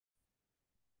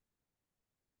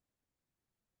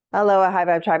Aloha, High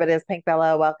Vibe Tribe. It is Pink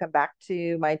Bella. Welcome back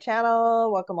to my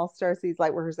channel. Welcome all Starseeds,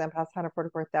 Lightworkers, and past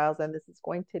 144,000. This is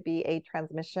going to be a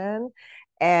transmission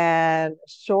and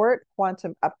short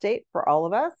quantum update for all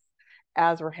of us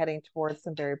as we're heading towards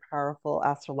some very powerful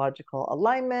astrological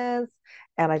alignments.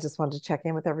 And I just wanted to check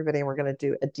in with everybody, and we're going to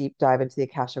do a deep dive into the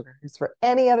Akashic Records for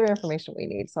any other information we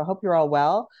need. So I hope you're all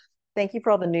well. Thank you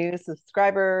for all the new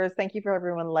subscribers. Thank you for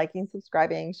everyone liking,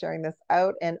 subscribing, sharing this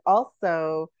out. And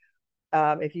also,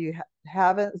 if you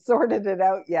haven't sorted it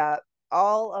out yet,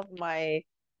 all of my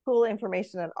cool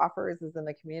information and offers is in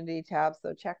the community tab.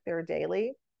 So check there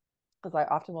daily because I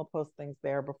often will post things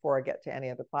there before I get to any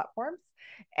other platforms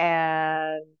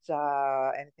and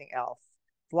anything else.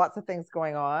 Lots of things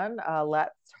going on.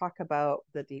 Let's talk about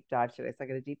the deep dive today. So I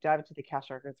got a deep dive into the cash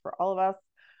records for all of us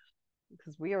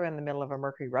because we are in the middle of a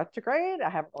Mercury retrograde. I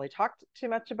haven't really talked too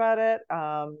much about it.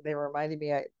 They reminded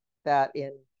me that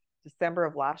in December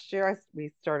of last year,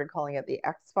 we started calling it the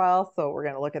X-File. So we're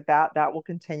going to look at that. That will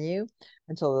continue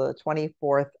until the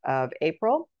 24th of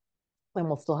April. And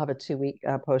we'll still have a 2-week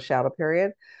post-shadow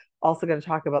period. Also going to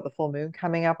talk about the full moon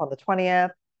coming up on the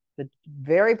 20th, the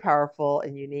very powerful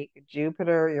and unique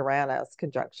Jupiter-Uranus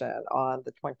conjunction on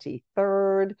the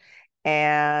 23rd.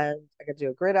 And I'm going to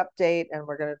do a grid update, and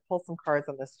we're going to pull some cards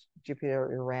on this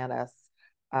Jupiter-Uranus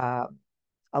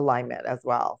alignment as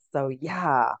well. So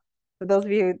yeah, for those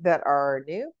of you that are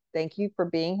new, thank you for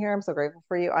being here. I'm so grateful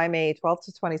for you. I'm a 12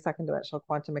 to 22nd dimensional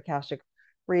quantum Akashic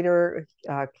reader,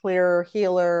 clear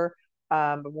healer.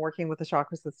 Been working with the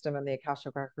chakra system and the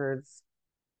Akashic records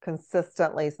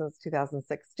consistently since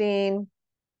 2016.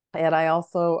 And I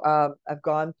also have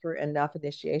gone through enough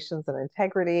initiations and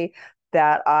integrity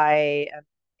that I am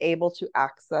able to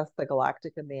access the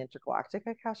galactic and the intergalactic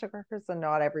Akashic records, and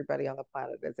not everybody on the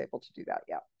planet is able to do that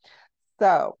yet.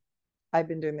 So I've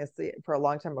been doing this for a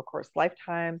long time, of course,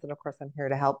 lifetimes. And of course, I'm here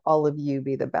to help all of you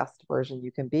be the best version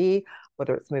you can be,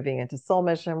 whether it's moving into soul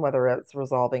mission, whether it's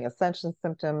resolving ascension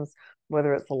symptoms,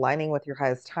 whether it's aligning with your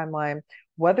highest timeline,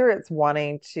 whether it's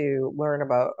wanting to learn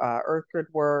about earth grid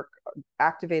work,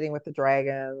 activating with the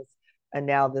dragons, and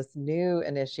now this new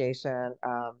initiation,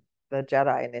 the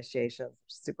JEDI initiation,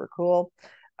 which is super cool.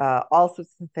 All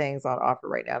sorts of things on offer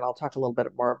right now. And I'll talk a little bit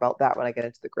more about that when I get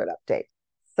into the grid update.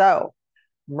 So,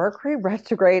 Mercury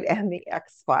retrograde and the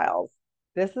X-Files.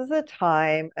 This is a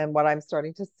time, and what I'm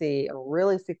starting to see and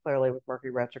really see clearly with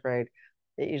Mercury retrograde,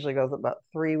 it usually goes about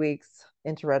 3 weeks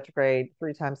into retrograde,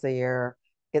 3 times a year.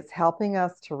 It's helping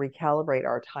us to recalibrate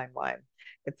our timeline.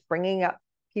 It's bringing up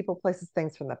people, places,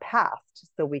 things from the past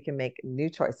so we can make new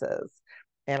choices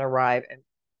and arrive and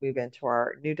move into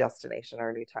our new destination,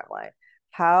 our new timeline.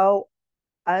 How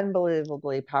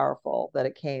unbelievably powerful that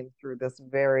it came through this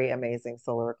very amazing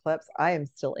solar eclipse. I am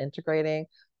still integrating.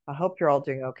 I hope you're all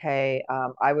doing okay.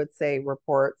 I would say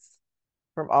reports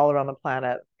from all around the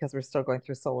planet, because we're still going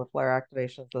through solar flare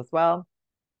activations as well.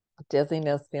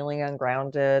 Dizziness, feeling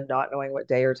ungrounded, not knowing what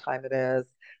day or time it is,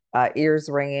 ears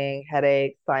ringing,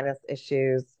 headaches, sinus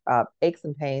issues, aches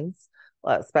and pains,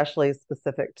 especially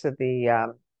specific to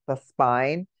the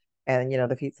spine and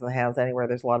the feet and the hands, anywhere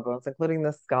there's a lot of bones, including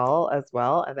the skull as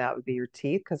well. And that would be your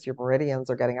teeth, because your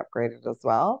meridians are getting upgraded as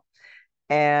well.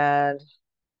 And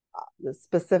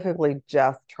specifically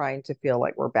just trying to feel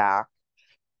like we're back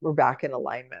in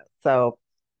alignment. So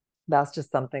that's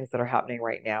just some things that are happening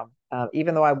right now.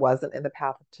 Even though I wasn't in the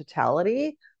path of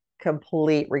totality,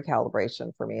 complete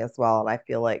recalibration for me as well. And I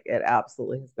feel like it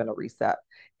absolutely has been a reset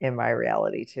in my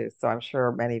reality too. So I'm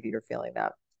sure many of you are feeling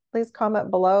that. Please comment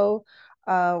below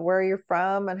where you're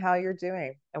from and how you're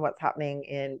doing and what's happening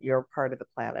in your part of the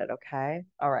planet. Okay.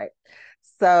 All right.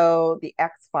 So the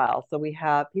X file. So we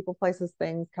have people, places,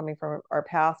 things coming from our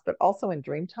past, but also in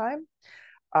dream time.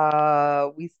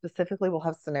 We specifically will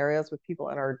have scenarios with people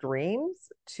in our dreams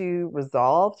to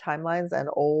resolve timelines and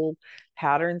old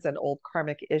patterns and old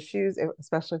karmic issues,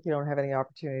 especially if you don't have any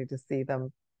opportunity to see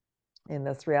them in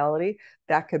this reality.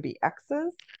 That could be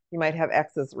exes. You might have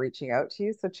exes reaching out to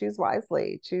you. So choose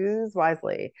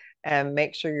wisely, and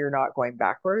make sure you're not going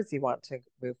backwards. You want to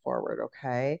move forward.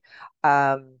 Okay.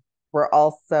 We're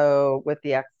also with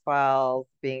the X Files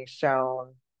being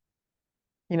shown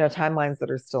timelines that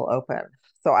are still open.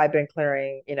 So I've been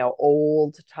clearing,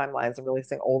 old timelines and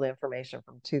releasing old information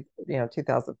from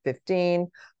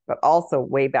 2015, but also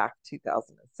way back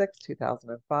 2006,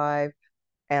 2005.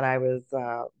 And I was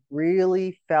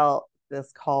really felt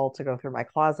this call to go through my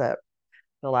closet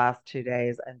the last 2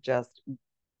 days and just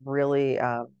really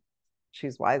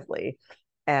choose wisely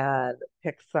and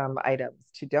pick some items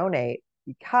to donate,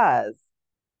 because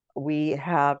we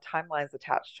have timelines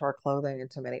attached to our clothing and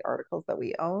to many articles that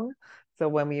we own. So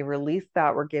when we release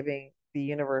that, we're giving the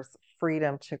universe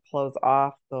freedom to close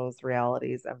off those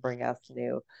realities and bring us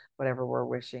new, whatever we're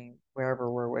wishing,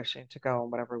 wherever we're wishing to go,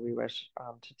 and whatever we wish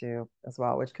to do as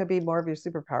well, which could be more of your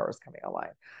superpowers coming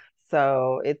online.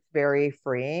 So it's very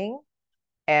freeing.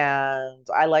 And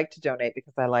I like to donate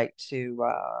because I like to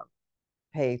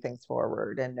pay things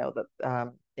forward and know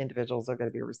that individuals are going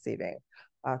to be receiving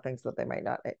things that they might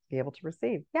not be able to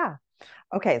receive. Yeah.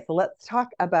 Okay, so let's talk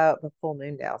about the full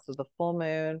moon now. So the full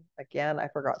moon, again, I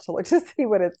forgot to look to see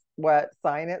what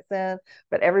sign it's in,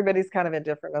 but everybody's kind of in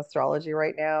different astrology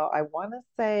right now. I want to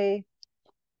say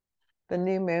the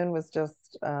new moon was just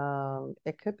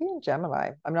it could be in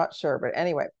Gemini. I'm not sure, but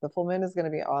anyway, the full moon is going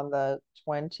to be on the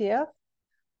 20th,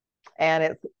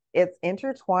 and it's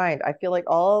intertwined. I feel like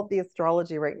all of the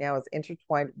astrology right now is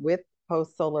intertwined with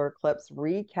post-solar eclipse,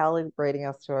 recalibrating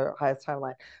us to our highest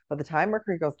timeline. By the time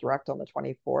Mercury goes direct on the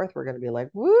 24th, we're going to be like,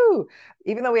 woo!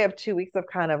 Even though we have 2 weeks of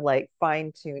kind of like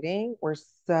fine tuning, we're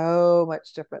so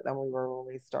much different than we were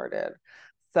when we started.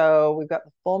 So we've got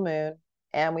the full moon,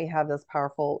 and we have this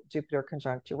powerful Jupiter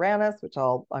conjunct Uranus, which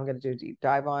I'm going to do a deep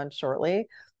dive on shortly.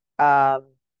 Um,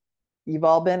 You've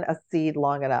all been a seed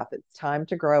long enough. It's time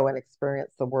to grow and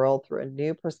experience the world through a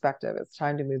new perspective. It's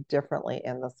time to move differently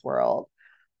in this world.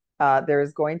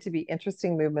 There's going to be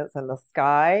interesting movements in the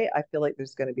sky. I feel like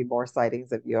there's going to be more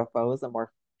sightings of UFOs and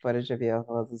more footage of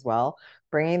UFOs as well,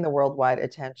 bringing the worldwide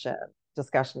attention,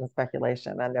 discussion, and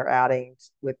speculation. And they're adding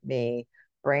with me,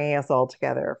 bringing us all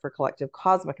together for collective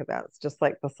cosmic events, just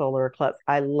like the solar eclipse.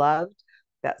 I loved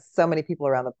that so many people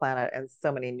around the planet and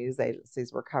so many news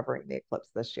agencies were covering the eclipse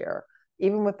this year,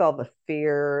 even with all the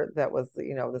fear that was,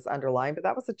 this underlying, but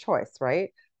that was a choice, right?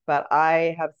 But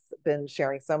I have been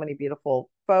sharing so many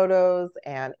beautiful photos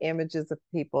and images of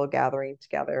people gathering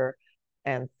together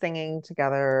and singing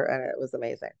together, and it was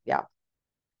amazing. Yeah.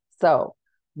 So,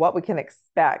 what we can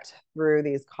expect through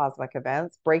these cosmic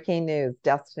events: breaking news,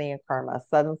 destiny and karma,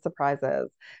 sudden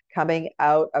surprises, coming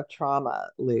out of trauma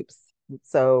loops.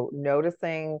 So,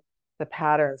 noticing the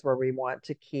patterns where we want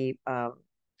to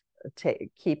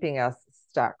keeping us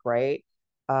stuck, right?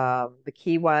 The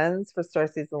key ones for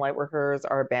Starseeds and Lightworkers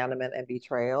are abandonment and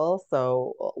betrayal.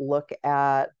 So look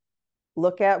at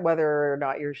whether or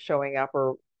not you're showing up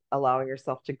or allowing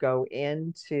yourself to go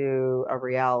into a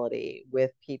reality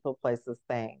with people, places,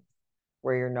 things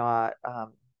where you're not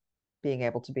being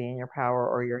able to be in your power,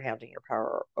 or you're handing your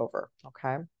power over.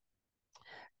 Okay.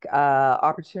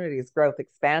 Opportunities, growth,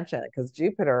 expansion, because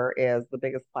Jupiter is the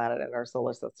biggest planet in our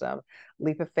solar system.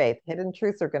 Leap of faith, hidden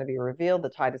truths are going to be revealed. The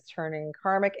tide is turning,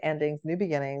 karmic endings, new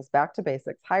beginnings, back to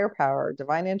basics, higher power,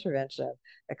 divine intervention,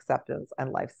 acceptance,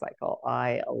 and life cycle.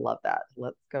 I love that.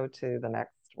 Let's go to the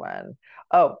next one.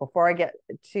 Oh, before I get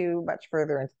too much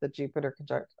further into the Jupiter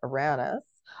conjunct Uranus,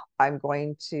 I'm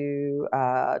going to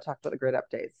talk about the grid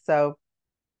updates. So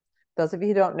those of you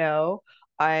who don't know,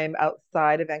 I'm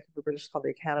outside of Vancouver, British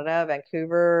Columbia, Canada.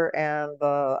 Vancouver and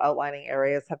the outlining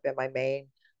areas have been my main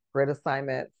grid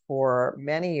assignment for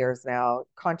many years now,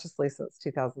 consciously since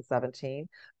 2017,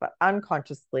 but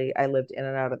unconsciously, I lived in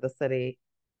and out of the city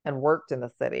and worked in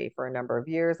the city for a number of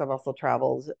years. I've also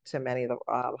traveled to many of the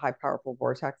high powerful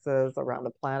vortexes around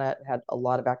the planet, had a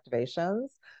lot of activations.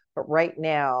 But right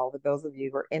now, for those of you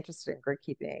who are interested in grid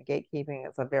keeping and gatekeeping,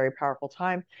 it's a very powerful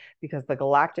time because the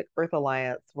Galactic Earth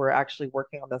Alliance, we're actually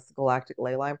working on this Galactic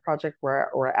Leyline project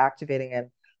where we're activating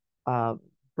and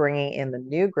bringing in the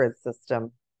new grid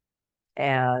system.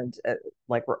 And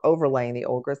like we're overlaying the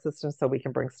old grid system so we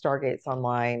can bring stargates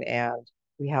online, and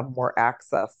we have more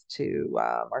access to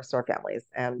our star families,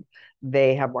 and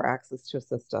they have more access to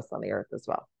assist us on the Earth as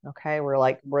well. Okay,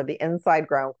 we're the inside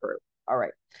ground crew. All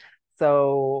right.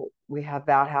 So we have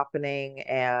that happening,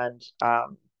 and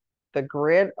the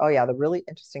grid. Oh yeah, the really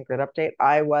interesting grid update.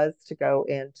 I was to go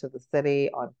into the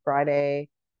city on Friday.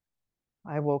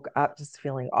 I woke up just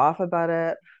feeling off about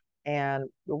it. And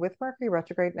with Mercury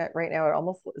retrograde right now,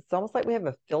 it's almost like we have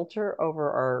a filter over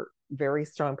our very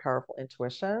strong, powerful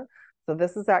intuition. So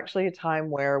this is actually a time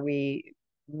where we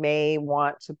may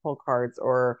want to pull cards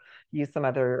or use some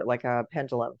other, like a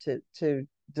pendulum, to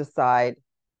decide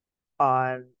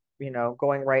on,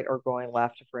 going right or going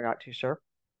left if we're not too sure.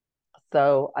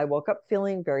 So I woke up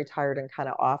feeling very tired and kind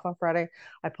of off on Friday.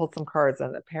 I pulled some cards,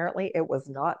 and apparently it was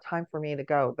not time for me to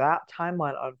go. That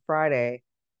timeline on Friday,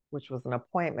 which was an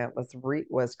appointment,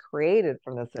 was created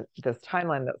from this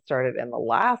timeline that started in the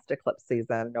last eclipse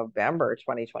season, November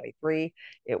 2023.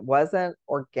 It wasn't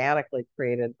organically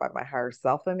created by my higher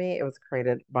self and me. It was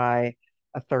created by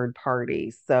a third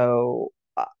party. So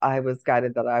I was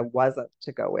guided that I wasn't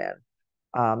to go in,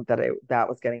 that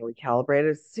was getting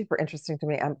recalibrated. Super interesting to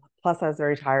me. And plus, I was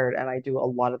very tired, and I do a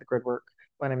lot of the grid work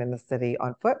when I'm in the city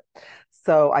on foot.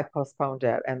 So I postponed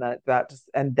it, and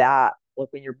that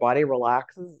look, when your body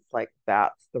relaxes, it's like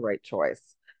that's the right choice.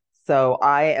 So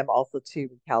I am also too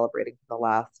recalibrating from the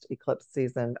last eclipse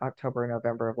season, October and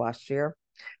November of last year.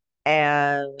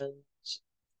 And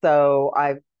so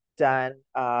I've done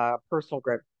personal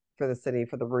grid for the city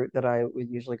for the route that I would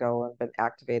usually go, and been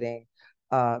activating,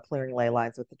 clearing ley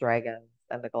lines with the dragons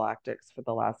and the galactics for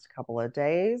the last couple of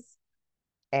days.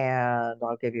 And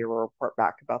I'll give you a report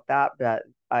back about that. But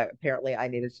apparently I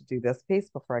needed to do this piece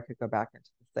before I could go back into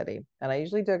the city. And I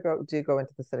usually do go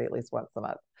into the city at least once a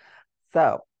month.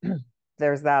 So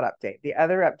there's that update. The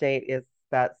other update is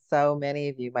that so many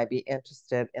of you might be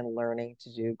interested in learning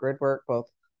to do grid work, both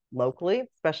locally,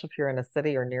 especially if you're in a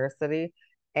city or near a city,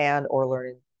 and or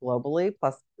learning globally,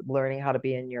 plus learning how to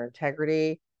be in your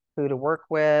integrity, who to work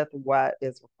with, what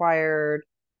is required,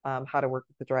 how to work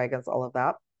with the dragons, all of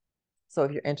that. So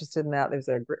if you're interested in that, there's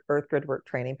a Earth Grid Work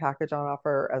training package on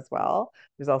offer as well.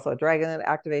 There's also a Dragon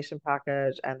activation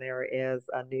package, and there is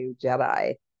a new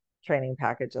Jedi training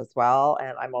package as well.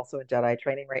 And I'm also in Jedi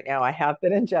training right now. I have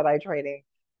been in Jedi training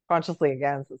consciously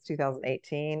again since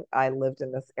 2018. I lived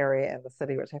in this area in the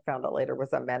city, which I found out later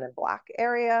was a Men in Black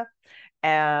area.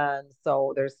 And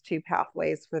so there's two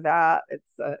pathways for that.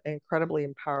 It's incredibly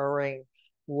empowering,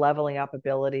 leveling up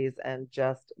abilities and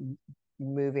just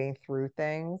moving through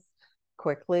things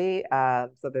quickly.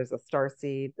 So there's a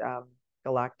Starseed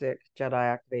Galactic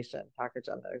Jedi activation package,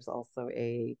 and there's also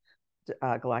a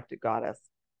Galactic Goddess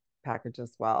package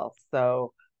as well.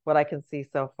 So what I can see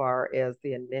so far is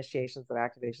the initiations and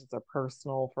activations are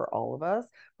personal for all of us,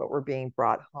 but we're being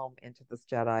brought home into this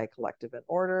Jedi collective in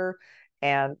order.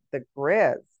 And the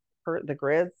grids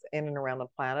in and around the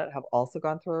planet have also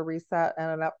gone through a reset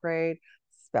and an upgrade,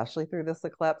 especially through this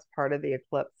eclipse. Part of the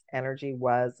eclipse energy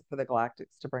was for the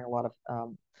galactics to bring a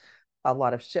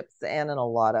lot of ships in, and a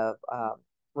lot of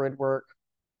grid work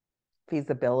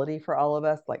feasibility for all of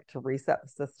us, like to reset the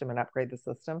system and upgrade the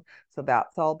system. So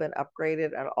that's all been upgraded,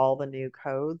 and all the new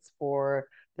codes for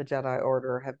the Jedi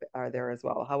Order are there as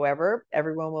well. However,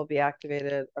 everyone will be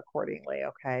activated accordingly.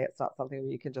 Okay, it's not something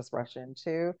you can just rush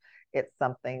into. It's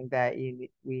something that we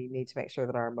need to make sure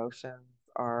that our emotions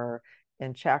are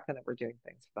in check and that we're doing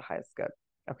things for the highest good.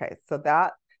 Okay, so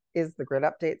that is the grid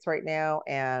updates right now,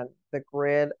 and the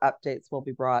grid updates will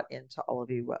be brought into all of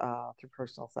you through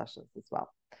personal sessions as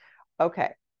well.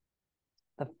 Okay,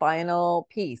 the final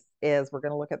piece is we're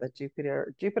going to look at the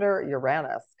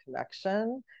Jupiter-Uranus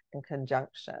connection and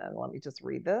conjunction. Let me just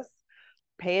read this.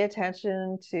 Pay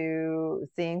attention to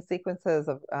seeing sequences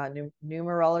of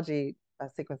numerology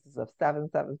sequences of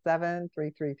 777,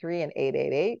 333, and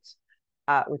 888.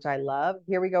 Which I love.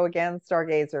 Here we go again,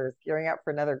 stargazers, gearing up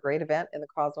for another great event in the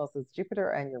cosmos as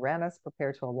Jupiter and Uranus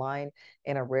prepare to align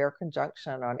in a rare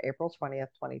conjunction on April 20th,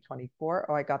 2024.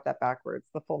 Oh, I got that backwards.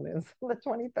 The full moon's the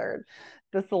 23rd.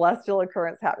 The celestial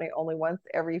occurrence happening only once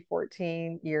every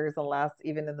 14 years, unless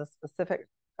even in the specific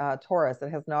Taurus.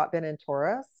 It has not been in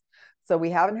Taurus. So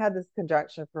we haven't had this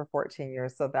conjunction for 14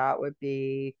 years. So that would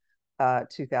be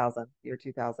 2000, year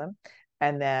 2000.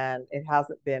 And then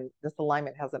this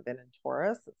alignment hasn't been in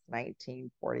Taurus since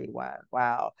 1941.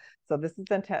 Wow. So this is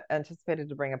anticipated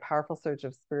to bring a powerful surge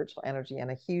of spiritual energy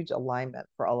and a huge alignment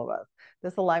for all of us.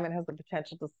 This alignment has the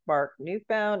potential to spark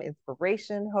newfound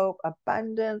inspiration, hope,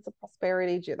 abundance,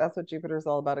 prosperity. That's what Jupiter is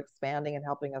all about, expanding and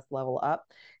helping us level up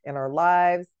in our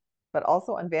lives, but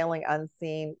also unveiling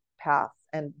unseen paths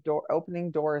and opening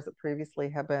doors that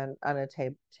previously have been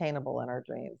unattainable in our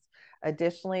dreams.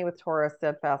 Additionally, with Taurus'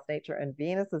 steadfast nature and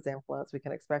Venus's influence, we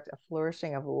can expect a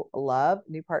flourishing of love,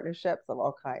 new partnerships of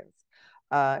all kinds,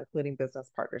 including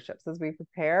business partnerships. As we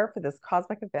prepare for this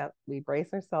cosmic event, we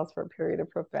brace ourselves for a period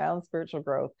of profound spiritual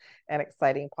growth and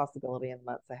exciting possibility in the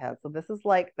months ahead. So this is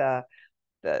like the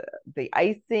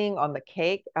icing on the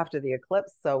cake after the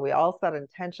eclipse. So we all set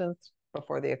intentions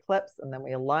before the eclipse, and then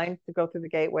we align to go through the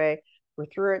gateway. We're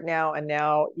through it now, and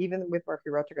now even with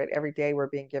Mercury retrograde, every day we're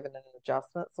being given an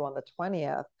adjustment. So on the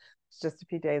 20th, it's just a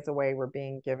few days away, we're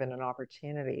being given an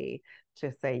opportunity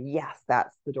to say, yes,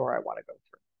 that's the door I want to go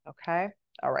through. Okay.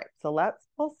 All right. So let's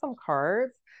pull some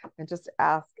cards and just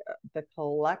ask the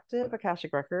collective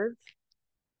Akashic records,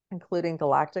 including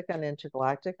galactic and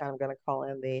intergalactic. I'm going to call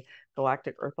in the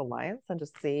Galactic Earth Alliance and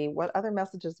just see what other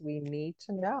messages we need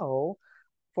to know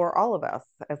for all of us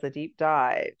as a deep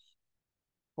dive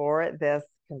for this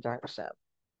conjunction.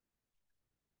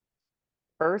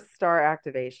 First star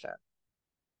activation.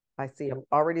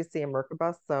 Already see a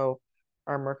Merkaba. So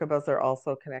our Merkabas are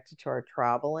also connected to our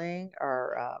traveling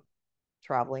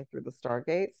through the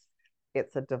stargates.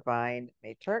 It's a divine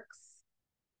matrix.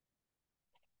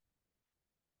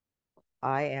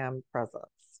 I am presence.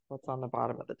 What's on the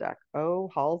bottom of the deck? Oh,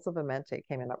 Halls of Amente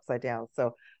came in upside down.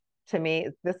 So to me,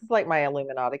 this is like my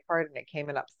Illuminati card, and it came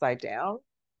in upside down.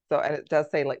 So, and it does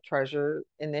say like treasure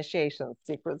initiation,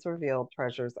 secrets revealed,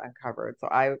 treasures uncovered. So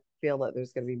I feel that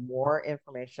there's going to be more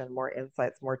information, more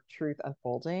insights, more truth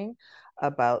unfolding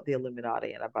about the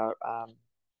Illuminati and about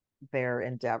their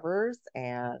endeavors,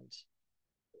 and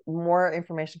more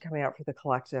information coming out for the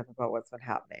collective about what's been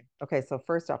happening. Okay, so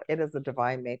first off, it is a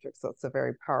divine matrix. So it's a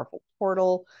very powerful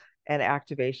portal and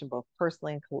activation, both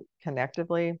personally and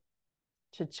connectively,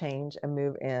 to change and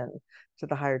move in to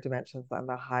the higher dimensions and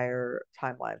the higher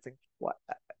timelines, and what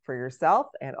for yourself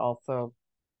and also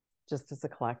just as a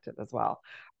collective as well.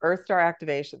 Earth star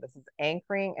activation. This is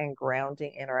anchoring and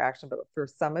grounding interaction. But for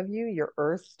some of you, your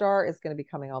Earth star is going to be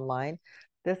coming online.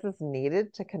 This is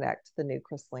needed to connect to the new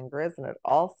crystalline grids, and it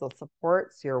also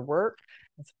supports your work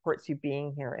and supports you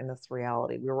being here in this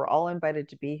reality. We were all invited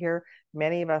to be here.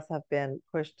 Many of us have been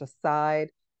pushed aside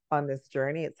on this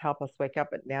journey. It's helped us wake up,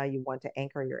 but now you want to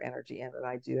anchor your energy in, and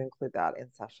I do include that in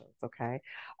sessions. Okay.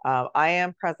 I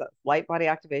am present, light body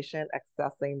activation,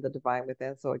 accessing the divine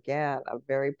within. So again, a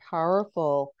very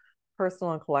powerful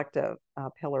personal and collective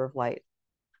pillar of light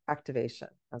activation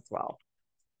as well.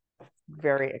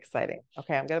 Very exciting.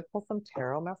 Okay, I'm going to pull some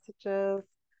tarot messages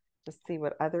to see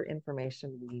what other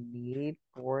information we need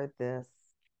for this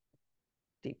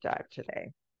deep dive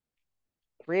today.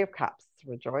 Three of Cups,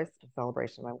 rejoice and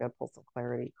celebration. I'm going to pull some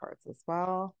clarity cards as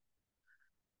well.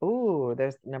 Ooh,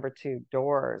 there's number 2,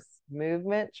 doors,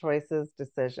 movement, choices,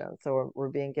 decisions. So we're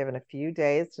being given a few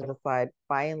days to decide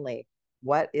finally,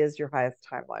 what is your highest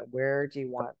timeline? Where do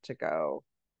you want to go?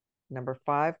 Number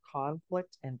 5,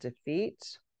 conflict and defeat.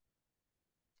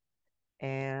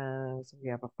 And we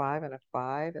have a 5 and a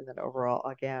 5. And then overall,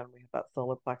 again, we have that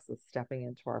solar plexus stepping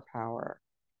into our power.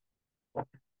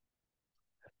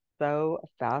 So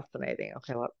fascinating.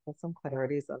 Okay, let's pull some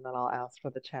clarities, and then I'll ask for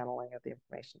the channeling of the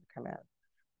information to come in.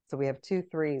 So we have 2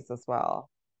 3s as well.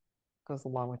 Goes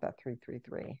along with that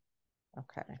 333.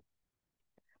 Okay.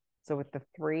 So with the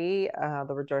 3,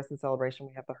 the rejoice and celebration,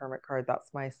 we have the Hermit card.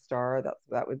 That's my star.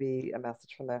 That would be a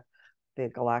message from the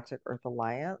Galactic Earth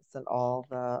Alliance and all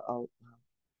the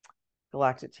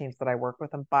galactic teams that I work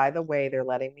with. And by the way, they're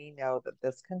letting me know that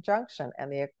this conjunction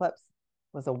and the eclipse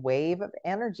was a wave of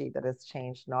energy that has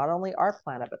changed not only our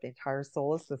planet, but the entire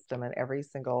solar system and every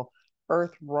single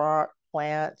earth, rock,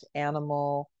 plant,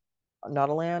 animal, not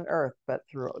only on Earth, but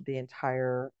through the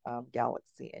entire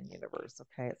galaxy and universe.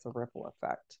 Okay, it's a ripple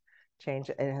effect.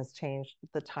 It has changed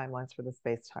the timelines for the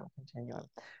space-time continuum.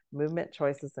 Movement,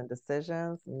 choices, and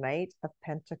decisions. Knight of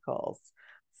Pentacles.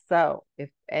 So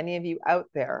if any of you out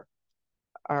there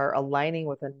are aligning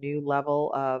with a new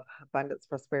level of abundance,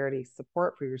 prosperity,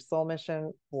 support for your soul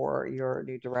mission, for your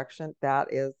new direction,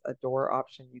 that is a door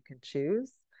option you can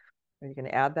choose. And you can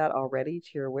add that already to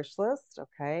your wish list.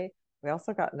 Okay. We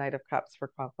also got Knight of Cups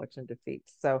for conflict and defeat.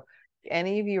 So if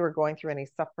any of you are going through any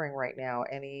suffering right now,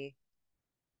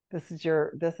 this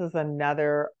is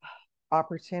another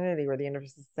opportunity where the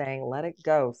universe is saying, let it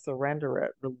go, surrender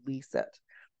it, release it.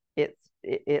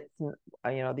 It's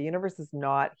the universe is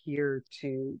not here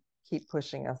to keep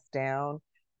pushing us down.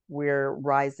 We're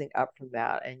rising up from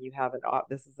that, and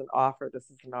this is an offer, this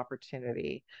is an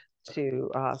opportunity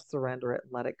to surrender it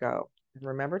and let it go. And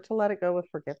remember to let it go with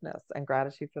forgiveness and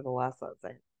gratitude for the lessons,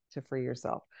 and to free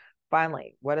yourself.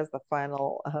 Finally, what is the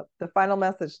final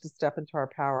message to step into our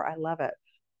power? I love it.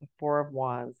 The 4 of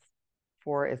Wands.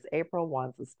 4 is April,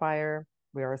 Wands is fire.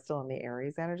 We are still in the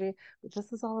Aries energy, but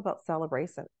this is all about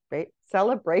celebration,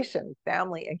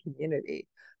 family, and community.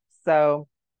 So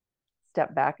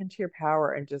step back into your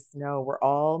power and just know we're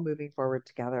all moving forward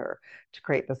together to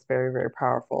create this very, very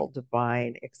powerful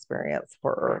divine experience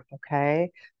for Earth.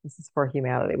 Okay. This is for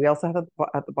humanity. We also have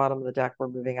at the bottom of the deck, we're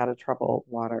moving out of troubled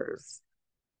waters.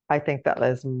 I think that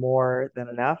is more than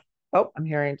enough. Oh, I'm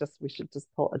hearing we should just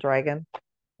pull a dragon.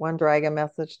 One dragon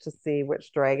message to see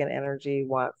which dragon energy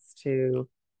wants to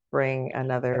bring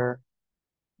another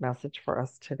message for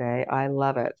us today. I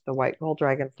love it. The white gold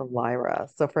dragon from Lyra.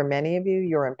 So for many of you,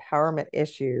 your empowerment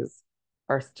issues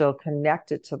are still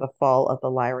connected to the fall of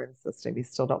the Lyran system. You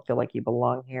still don't feel like you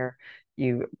belong here.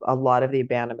 A lot of the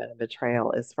abandonment and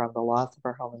betrayal is from the loss of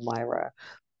our home in Lyra.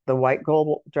 The white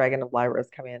gold dragon of Lyra is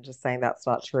coming in just saying that's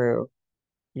not true.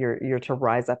 You're to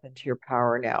rise up into your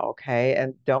power now, okay?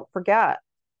 And don't forget,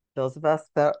 those of us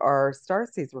that are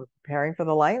starseeds, we're preparing for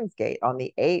the Lionsgate on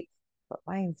the 8th.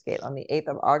 Lionsgate on the 8th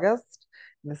of August.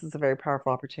 And this is a very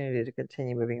powerful opportunity to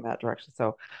continue moving in that direction.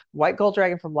 So white gold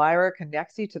dragon from Lyra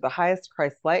connects you to the highest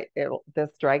Christ light. This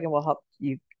dragon will help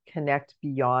you connect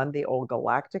beyond the old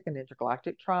galactic and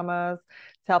intergalactic traumas.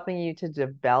 It's helping you to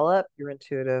develop your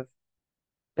intuitive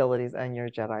abilities and your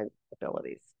Jedi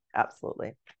abilities.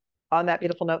 Absolutely. On that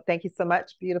beautiful note, thank you so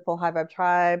much, beautiful High Vibe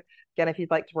Tribe. Again, if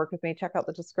you'd like to work with me, check out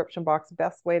the description box.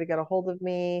 Best way to get a hold of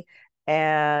me.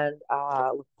 And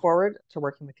look forward to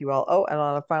working with you all. Oh, and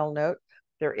on a final note,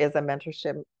 there is a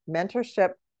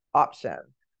mentorship option,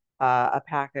 a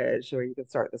package where you can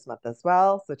start this month as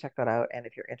well. So check that out. And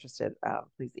if you're interested,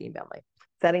 please email me.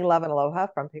 Sending love and aloha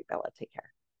from Pink Bella. Take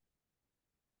care.